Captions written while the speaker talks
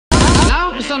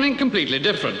something completely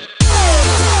different.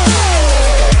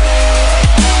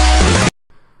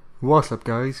 What's up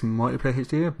guys, Multiplayer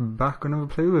HD here, back on another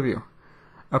play review.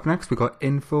 Up next we got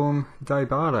Inform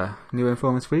Dybala, new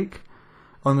inform this week.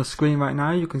 On the screen right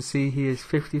now you can see he is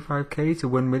 55k to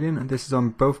 1 million, and this is on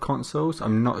both consoles.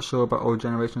 I'm not sure about old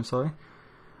generation, sorry.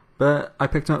 But I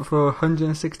picked him up for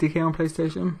 160k on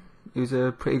PlayStation. It was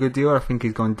a pretty good deal. I think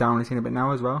he's gone down a bit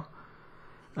now as well.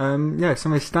 Yeah,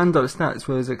 some of his standout stats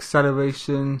was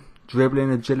acceleration,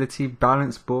 dribbling, agility,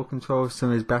 balance, ball control. Some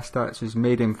of his best stats just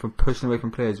made him for pushing away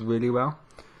from players really well.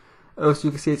 Also,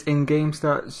 you can see his in-game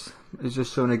stats is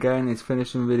just shown again. His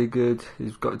finishing really good.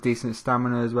 He's got decent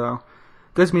stamina as well.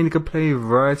 Does mean he could play a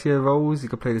variety of roles. He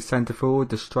could play the centre forward,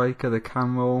 the striker, the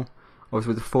cam role.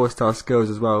 Obviously with the 4-star skills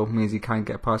as well, means he can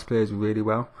get past players really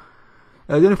well.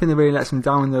 The only thing that really lets him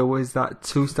down though was that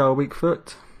 2-star weak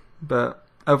foot. But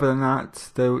other than that,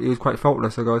 though, he was quite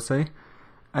faultless, I gotta say.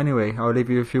 Anyway, I'll leave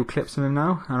you a few clips of him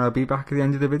now, and I'll be back at the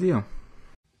end of the video.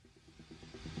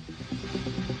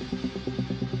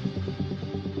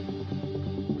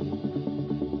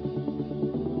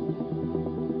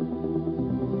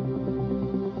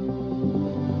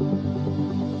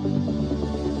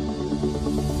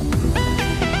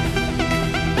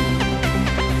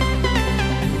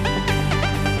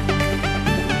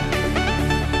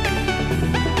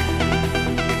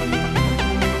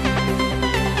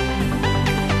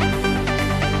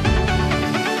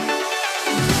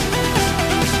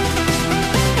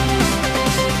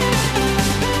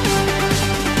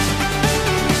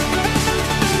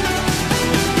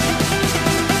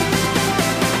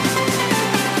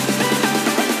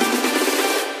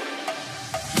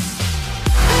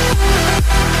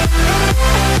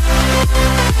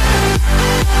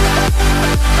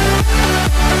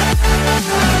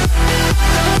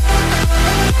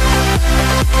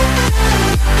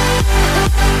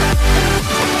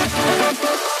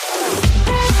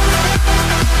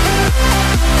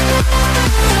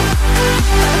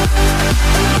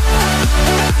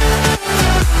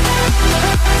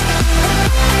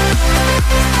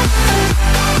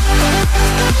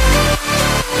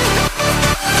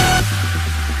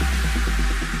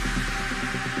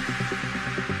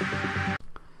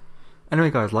 Anyway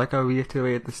guys, like I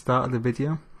reiterated at the start of the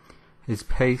video, his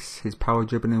pace, his power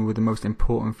dribbling were the most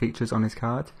important features on his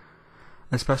card.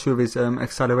 Especially with his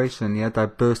acceleration, he had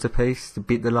that burst of pace to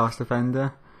beat the last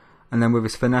defender, and then with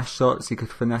his finesse shots he could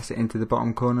finesse it into the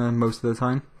bottom corner most of the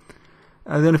time.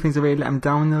 The only things that really let him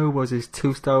down though was his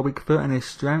 2-star weak foot and his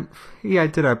strength. He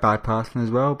did have bad passing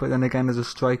as well, but then again as a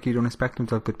striker you don't expect him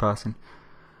to have good passing.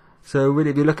 So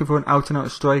really if you're looking for an out and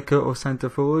out striker or centre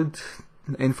forward,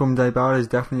 Inform Dybala is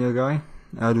definitely your guy.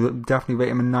 I'd definitely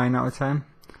rate him a 9 out of 10.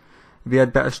 If he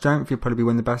had better strength, he'd probably be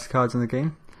one of the best cards in the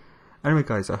game. Anyway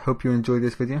guys, I hope you enjoyed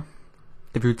this video.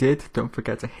 If you did, don't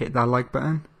forget to hit that like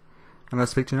button. And I'll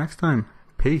speak to you next time.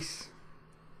 Peace.